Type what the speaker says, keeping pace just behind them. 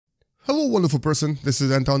Hello wonderful person, this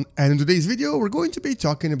is Anton, and in today's video we're going to be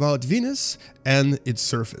talking about Venus and its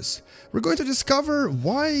surface. We're going to discover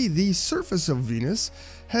why the surface of Venus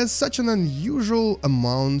has such an unusual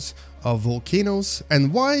amount of volcanoes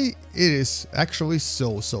and why it is actually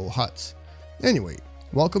so hot. Anyway,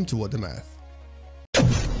 welcome to What the Math.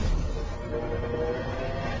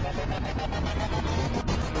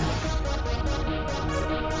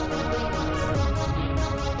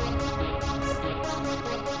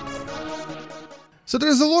 So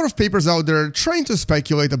there's a lot of papers out there trying to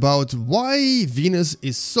speculate about why Venus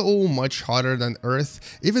is so much hotter than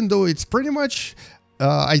Earth, even though it's pretty much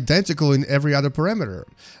identical in every other parameter.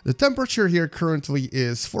 The temperature here currently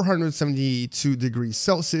is 472 degrees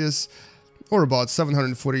Celsius, or about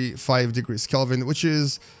 745 degrees Kelvin, which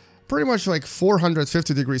is pretty much like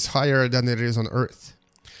 450 degrees higher than it is on Earth.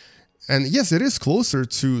 And yes, it is closer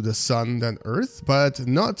to the Sun than Earth, but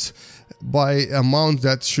not by amount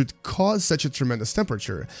that should cause such a tremendous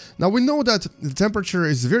temperature. Now we know that the temperature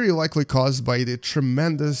is very likely caused by the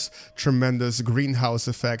tremendous greenhouse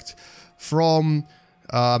effect from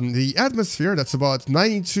the atmosphere that's about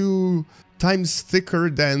 92 times thicker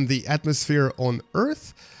than the atmosphere on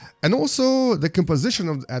Earth, and also the composition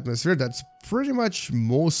of the atmosphere that's pretty much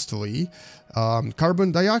mostly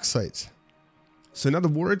carbon dioxide. So in other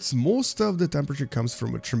words, most of the temperature comes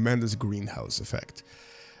from a tremendous greenhouse effect.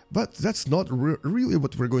 But that's not really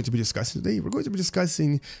what we're going to be discussing today. We're going to be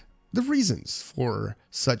discussing the reasons for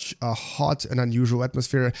such a hot and unusual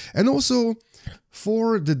atmosphere, and also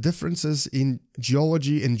for the differences in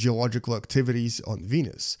geology and geological activities on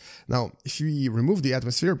Venus. Now, if we remove the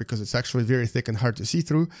atmosphere, because it's actually very thick and hard to see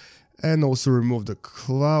through, and also remove the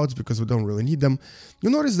clouds because we don't really need them,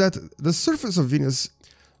 you'll notice that the surface of Venus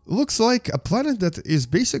looks like a planet that is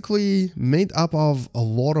basically made up of a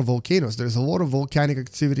lot of volcanoes. There's a lot of volcanic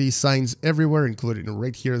activity signs everywhere, including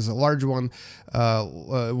right here is a large one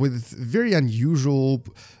with very unusual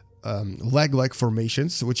leg-like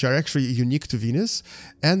formations, which are actually unique to Venus.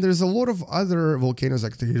 And there's a lot of other volcanoes,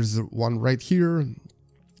 like there's one right here,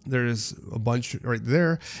 there's a bunch right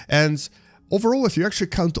there, and overall, if you actually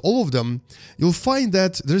count all of them, you'll find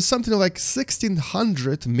that there's something like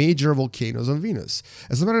 1,600 major volcanoes on Venus.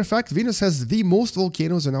 As a matter of fact, Venus has the most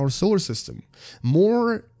volcanoes in our solar system,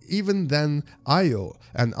 more even than Io.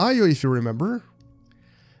 And Io, if you remember,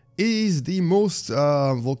 is the most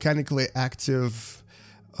volcanically active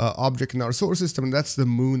object in our solar system, and that's the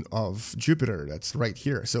moon of Jupiter. That's right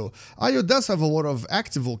here. So Io does have a lot of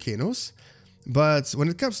active volcanoes, but when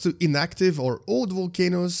it comes to inactive or old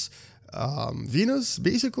volcanoes, Venus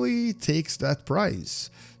basically takes that prize.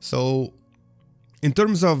 So in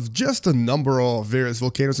terms of just a number of various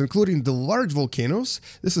volcanoes, including the large volcanoes,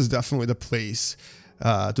 this is definitely the place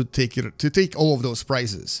to take all of those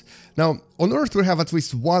prizes. Now, on Earth, we have at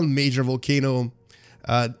least one major volcano,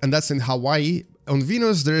 and that's in Hawaii. On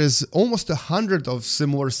Venus, there is almost 100 of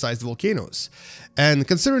similar-sized volcanoes. And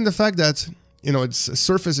considering the fact that its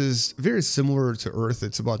surface is very similar to Earth,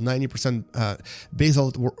 it's about 90%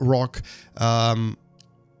 basalt rock.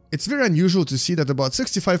 It's very unusual to see that about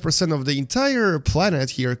 65% of the entire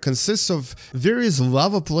planet here consists of various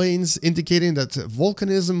lava plains, indicating that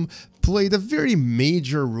volcanism played a very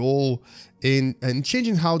major role in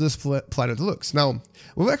changing how this planet looks. Now,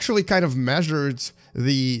 we've actually kind of measured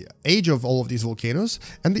the age of all of these volcanoes,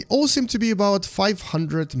 and they all seem to be about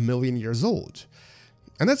 500 million years old.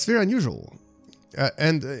 And that's very unusual.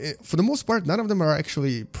 And for the most part, none of them are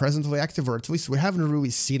actually presently active, or at least we haven't really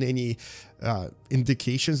seen any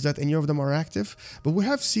indications that any of them are active. But we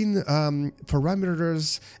have seen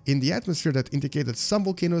parameters in the atmosphere that indicate that some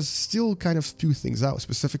volcanoes still kind of spew things out,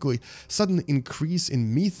 specifically sudden increase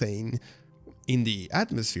in methane in the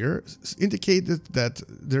atmosphere indicated that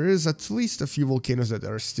there is at least a few volcanoes that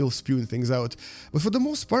are still spewing things out. But for the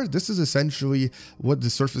most part, this is essentially what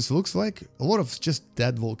the surface looks like, a lot of just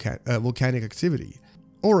dead volcanic activity.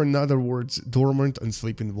 Or in other words, dormant and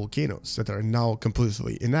sleeping volcanoes that are now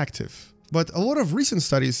completely inactive. But a lot of recent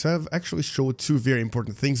studies have actually showed two very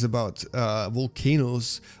important things about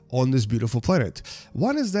volcanoes on this beautiful planet.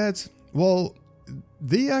 One is that, well,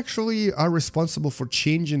 they actually are responsible for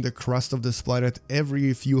changing the crust of this planet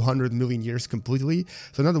every few 100 million years completely.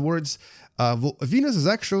 So in other words, Venus is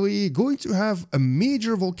actually going to have a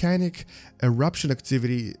major volcanic eruption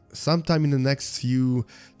activity sometime in the next few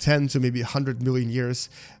 10 to maybe 100 million years.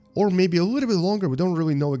 or maybe a little bit longer. We don't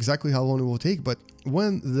really know exactly how long it will take, but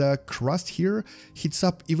when the crust here heats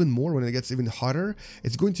up even more, when it gets even hotter,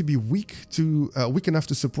 it's going to be weak enough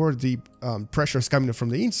to support the pressures coming from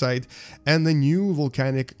the inside, and the new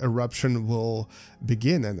volcanic eruption will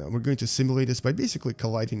begin. And we're going to simulate this by basically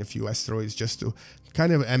colliding a few asteroids just to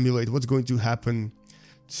kind of emulate what's going to happen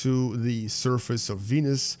to the surface of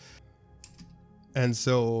Venus. And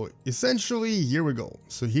so essentially, here we go.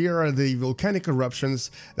 So here are the volcanic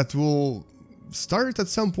eruptions that will start at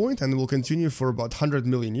some point and will continue for about 100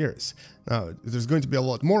 million years. Now, there's going to be a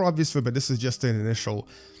lot more, obviously, but this is just an initial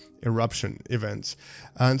eruption event.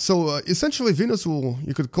 And so essentially, Venus will,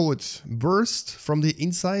 you could call it, burst from the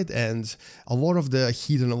inside, and a lot of the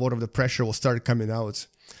heat and a lot of the pressure will start coming out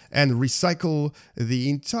and recycle the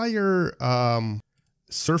entire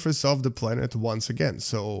surface of the planet once again.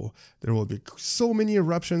 So there will be so many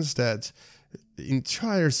eruptions that the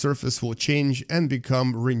entire surface will change and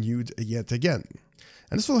become renewed yet again.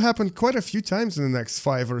 And this will happen quite a few times in the next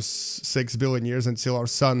 5 or 6 billion years until our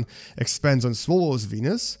sun expands and swallows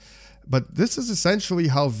Venus. But this is essentially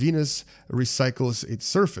how Venus recycles its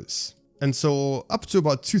surface. And so up to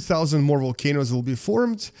about 2,000 more volcanoes will be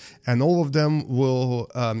formed, and all of them will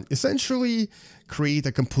essentially create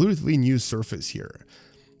a completely new surface here.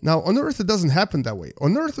 Now, on Earth, it doesn't happen that way.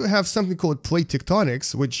 On Earth, we have something called plate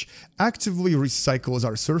tectonics, which actively recycles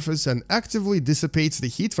our surface and actively dissipates the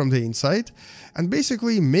heat from the inside, and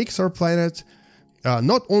basically makes our planet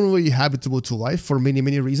not only habitable to life for many,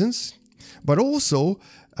 many reasons, but also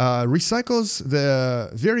recycles the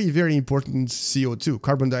very, very important CO2,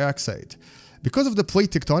 carbon dioxide. Because of the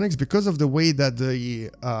plate tectonics, because of the way that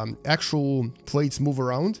the actual plates move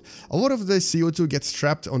around, a lot of the CO2 gets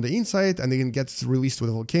trapped on the inside and then gets released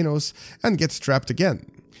with volcanoes and gets trapped again.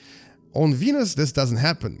 On Venus, this doesn't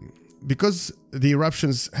happen. Because the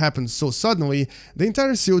eruptions happen so suddenly, the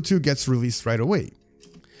entire CO2 gets released right away.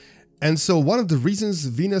 And so one of the reasons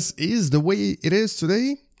Venus is the way it is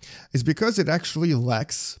today is because it actually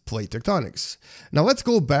lacks plate tectonics. Now let's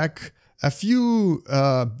go back a few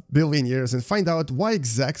billion years and find out why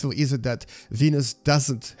exactly is it that Venus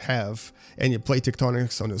doesn't have any plate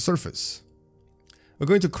tectonics on the surface. We're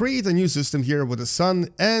going to create a new system here with the Sun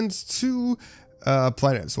and 2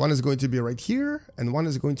 planets. One is going to be right here and one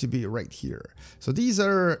is going to be right here. So these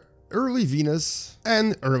are early Venus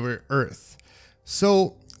and early Earth.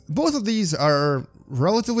 So both of these are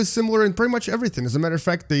relatively similar in pretty much everything. As a matter of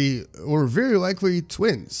fact, they were very likely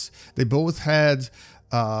twins. They both had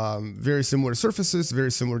very similar surfaces,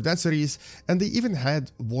 very similar densities, and they even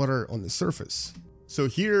had water on the surface. So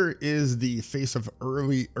here is the face of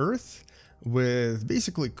early Earth with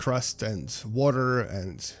basically crust and water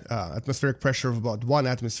and atmospheric pressure of about 1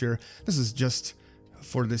 atmosphere. This is just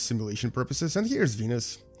for the simulation purposes. And here's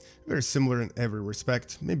Venus. Very similar in every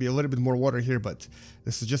respect. Maybe a little bit more water here, but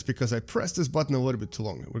this is just because I pressed this button a little bit too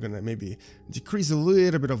long. We're gonna maybe decrease a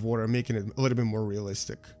little bit of water, making it a little bit more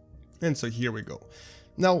realistic. And so here we go.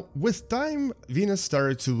 Now, with time, Venus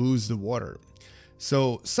started to lose the water.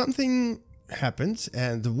 So something happened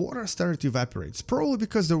and the water started to evaporate. It's probably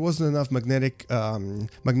because there wasn't enough magnetic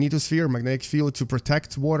magnetic field to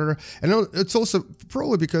protect water. And it's also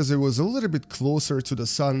probably because it was a little bit closer to the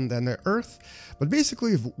sun than the Earth. But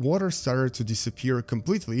basically, water started to disappear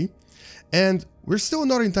completely. And we're still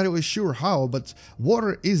not entirely sure how, but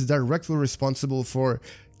water is directly responsible for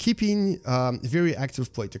keeping very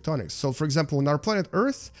active plate tectonics. So for example, on our planet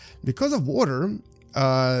Earth, because of water,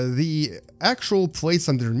 the actual plates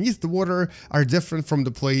underneath the water are different from the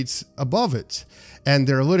plates above it. And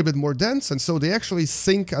they're a little bit more dense, and so they actually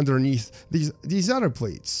sink underneath these other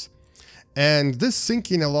plates. And this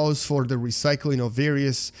sinking allows for the recycling of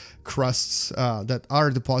various crusts that are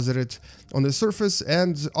deposited on the surface,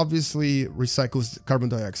 and obviously recycles carbon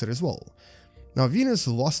dioxide as well. Now Venus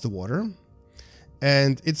lost the water,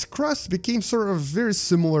 and its crust became sort of very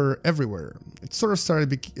similar everywhere. It sort of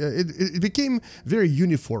started, it became very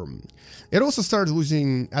uniform. It also started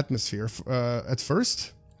losing atmosphere at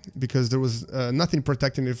first, because there was nothing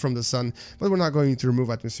protecting it from the sun, but we're not going to remove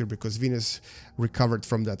atmosphere because Venus recovered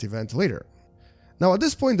from that event later. Now at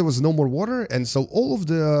this point there was no more water, and so all of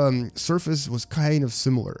the surface was kind of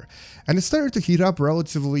similar. And it started to heat up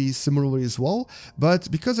relatively similarly as well, but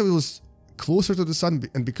because it was closer to the sun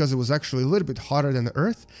and because it was actually a little bit hotter than the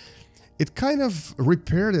Earth, it kind of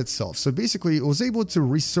repaired itself. So basically it was able to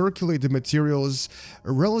recirculate the materials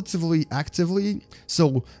relatively actively,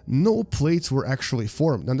 so no plates were actually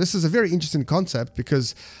formed. And this is a very interesting concept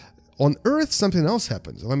because on Earth something else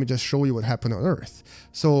happened. Let me just show you what happened on Earth.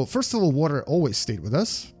 So first of all, water always stayed with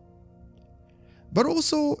us. But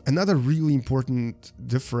also another really important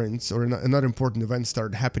difference, or another important event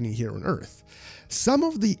started happening here on Earth. Some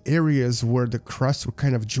of the areas where the crusts were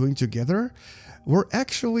kind of joined together were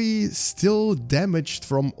actually still damaged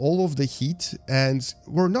from all of the heat and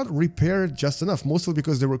were not repaired just enough, mostly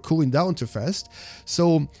because they were cooling down too fast.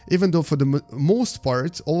 So even though for the most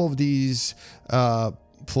part, all of these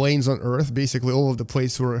planes on Earth, basically all of the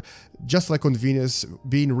plates were, just like on Venus,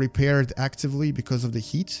 being repaired actively because of the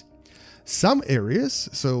heat, some areas,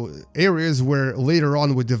 so areas where later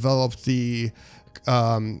on we developed the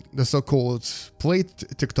so-called plate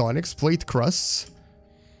tectonics, plate crusts,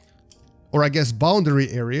 or I guess boundary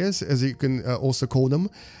areas, as you can also call them,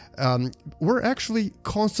 were actually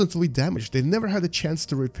constantly damaged. They never had a chance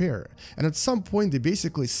to repair. And at some point, they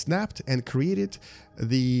basically snapped and created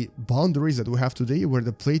the boundaries that we have today, where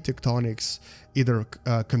the plate tectonics either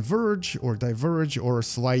converge or diverge or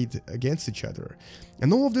slide against each other.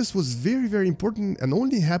 And all of this was very, very important, and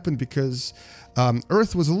only happened because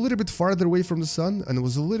Earth was a little bit farther away from the sun, and it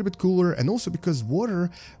was a little bit cooler, and also because water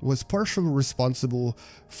was partially responsible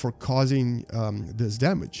for causing this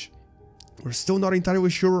damage. We're still not entirely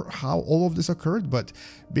sure how all of this occurred, but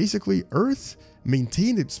basically Earth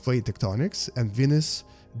maintained its plate tectonics and Venus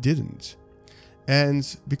didn't.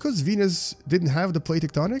 And because Venus didn't have the plate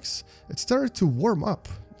tectonics, it started to warm up.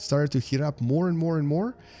 It started to heat up more and more and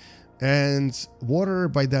more. And water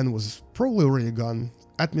by then was probably already gone.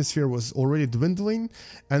 Atmosphere was already dwindling.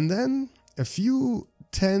 And then a few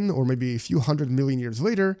 10 or maybe a few 100 million years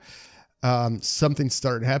later, something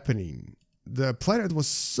started happening. The planet was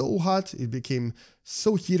so hot, it became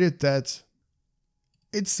so heated that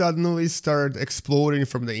it suddenly started exploding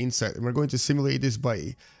from the inside. And we're going to simulate this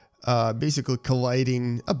by basically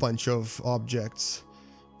colliding a bunch of objects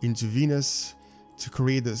into Venus to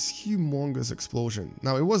create this humongous explosion.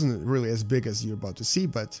 Now, it wasn't really as big as you're about to see,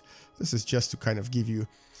 but this is just to kind of give you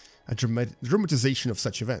a dramatization of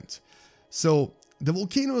such event. So the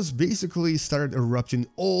volcanoes basically started erupting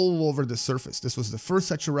all over the surface. This was the first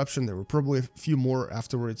such eruption. There were probably a few more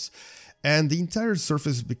afterwards. And the entire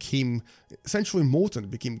surface became essentially molten,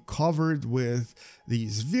 became covered with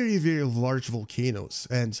these very, very large volcanoes.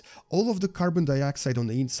 And all of the carbon dioxide on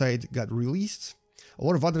the inside got released. A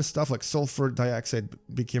lot of other stuff like sulfur dioxide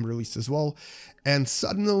became released as well. And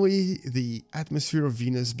suddenly the atmosphere of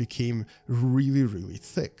Venus became really, really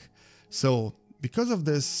thick. So because of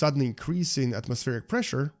this sudden increase in atmospheric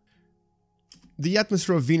pressure, the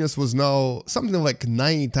atmosphere of Venus was now something like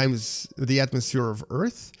 90 times the atmosphere of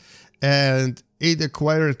Earth, and it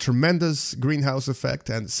acquired a tremendous greenhouse effect,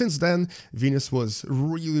 and since then, Venus was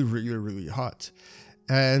really, really, really hot.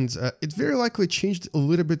 And it very likely changed a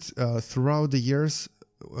little bit throughout the years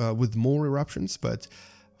with more eruptions, but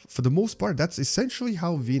for the most part, that's essentially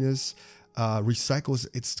how Venus recycles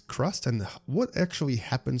its crust and what actually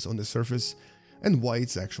happens on the surface and why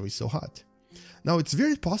it's actually so hot. Now, it's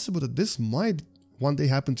very possible that this might one day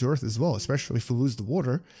happen to Earth as well, especially if we lose the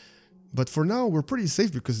water. But for now, we're pretty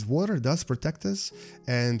safe because water does protect us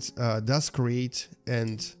and does create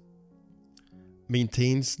and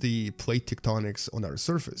maintains the plate tectonics on our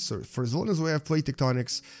surface. So for as long as we have plate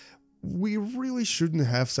tectonics, we really shouldn't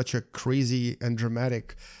have such a crazy and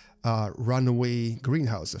dramatic runaway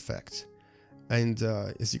greenhouse effect. And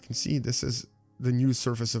as you can see, this is the new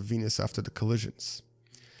surface of Venus after the collisions.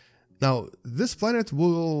 Now, this planet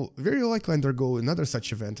will very likely undergo another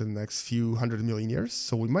such event in the next few 100 million years,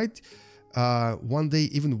 so we might one day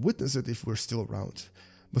even witness it if we're still around.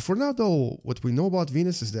 But for now, though, what we know about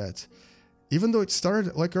Venus is that even though it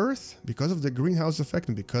started like Earth, because of the greenhouse effect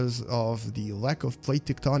and because of the lack of plate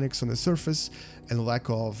tectonics on the surface and lack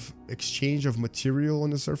of exchange of material on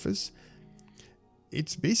the surface,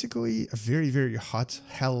 it's basically a very, very hot,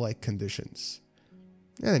 hell-like conditions.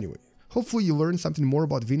 And anyway, hopefully you learned something more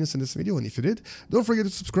about Venus in this video, and if you did, don't forget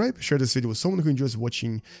to subscribe, share this video with someone who enjoys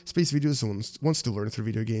watching space videos and wants to learn through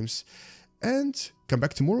video games, and come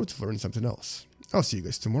back tomorrow to learn something else. I'll see you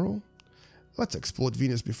guys tomorrow. Let's explode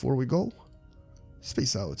Venus before we go.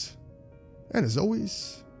 Space out. And as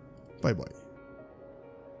always, bye-bye.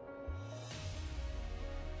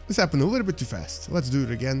 This happened a little bit too fast. Let's do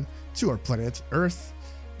it again to our planet Earth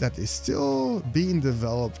that is still being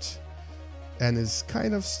developed and is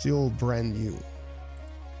kind of still brand new.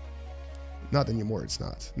 Not anymore, it's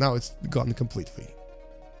not. Now it's gone completely.